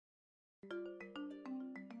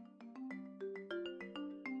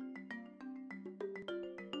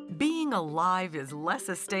Being alive is less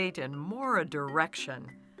a state and more a direction.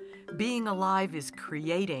 Being alive is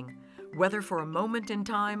creating, whether for a moment in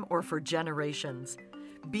time or for generations.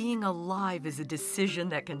 Being alive is a decision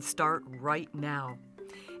that can start right now.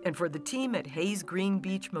 And for the team at Hayes Green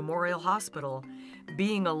Beach Memorial Hospital,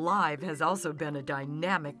 being alive has also been a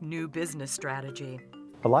dynamic new business strategy.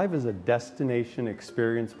 Alive is a destination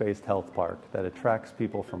experience-based health park that attracts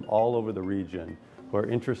people from all over the region who are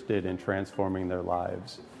interested in transforming their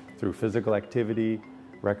lives through physical activity,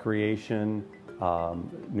 recreation,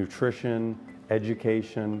 nutrition,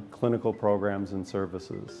 education, clinical programs and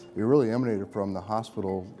services. It really emanated from the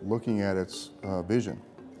hospital looking at its vision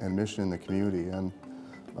and mission in the community, and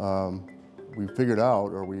we figured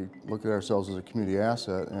out, or we looked at ourselves as a community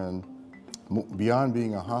asset, and beyond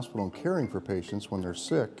being a hospital and caring for patients when they're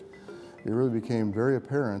sick, it really became very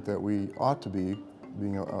apparent that we ought to be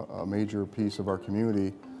being a major piece of our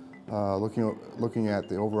community, looking at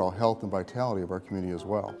the overall health and vitality of our community as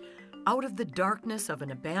well. Out of the darkness of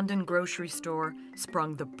an abandoned grocery store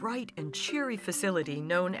sprung the bright and cheery facility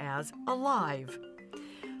known as Alive.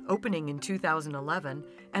 Opening in 2011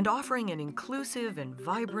 and offering an inclusive and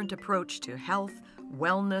vibrant approach to health,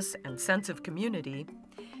 wellness, and sense of community,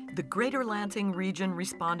 the Greater Lansing region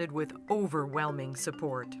responded with overwhelming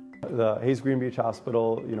support. The Hayes Green Beach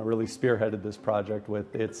Hospital, really spearheaded this project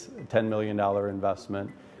with its $10 million investment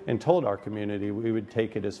and told our community we would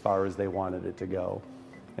take it as far as they wanted it to go.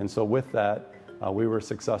 And so with that, we were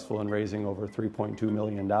successful in raising over $3.2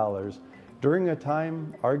 million. During a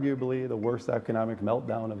time, arguably the worst economic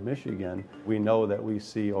meltdown of Michigan, we know that we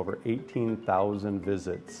see over 18,000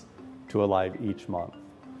 visits to Alive each month.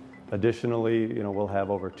 Additionally, we'll have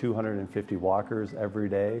over 250 walkers every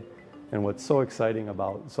day. And what's so exciting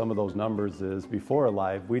about some of those numbers is before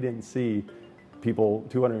Alive, we didn't see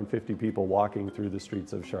 250 people walking through the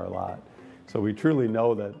streets of Charlotte. So we truly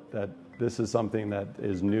know that this is something that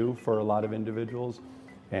is new for a lot of individuals,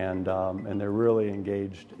 and they're really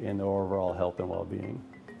engaged in their overall health and well-being.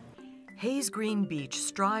 Hayes Green Beach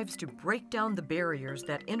strives to break down the barriers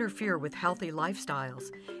that interfere with healthy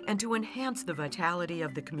lifestyles and to enhance the vitality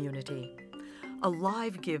of the community.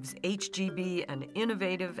 Alive gives HGB an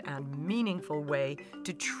innovative and meaningful way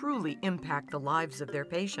to truly impact the lives of their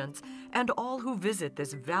patients and all who visit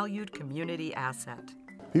this valued community asset.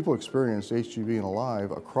 People experience HGB and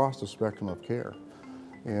Alive across the spectrum of care,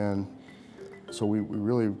 and so we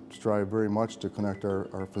really strive very much to connect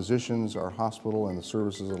our physicians, our hospital, and the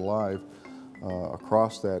services at Alive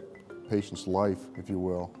across that patient's life, if you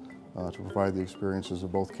will, to provide the experiences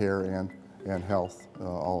of both care and health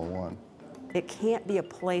all in one. It can't be a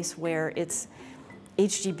place where it's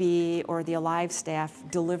HGB or the Alive staff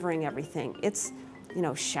delivering everything. It's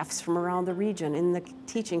chefs from around the region in the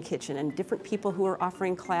teaching kitchen and different people who are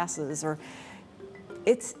offering classes, or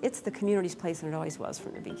it's the community's place, and it always was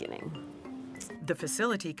from the beginning. The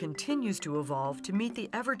facility continues to evolve to meet the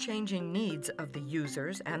ever-changing needs of the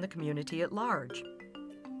users and the community at large.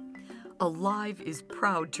 Alive is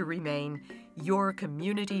proud to remain your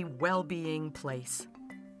community well-being place.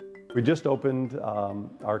 We just opened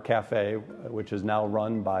our cafe, which is now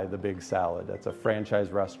run by The Big Salad. That's a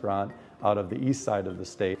franchise restaurant out of the east side of the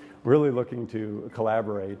state. Really looking to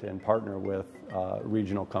collaborate and partner with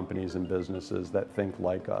regional companies and businesses that think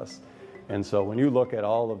like us. And so when you look at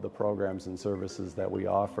all of the programs and services that we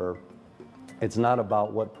offer, it's not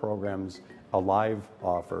about what programs Alive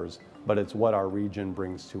offers, but it's what our region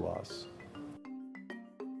brings to us.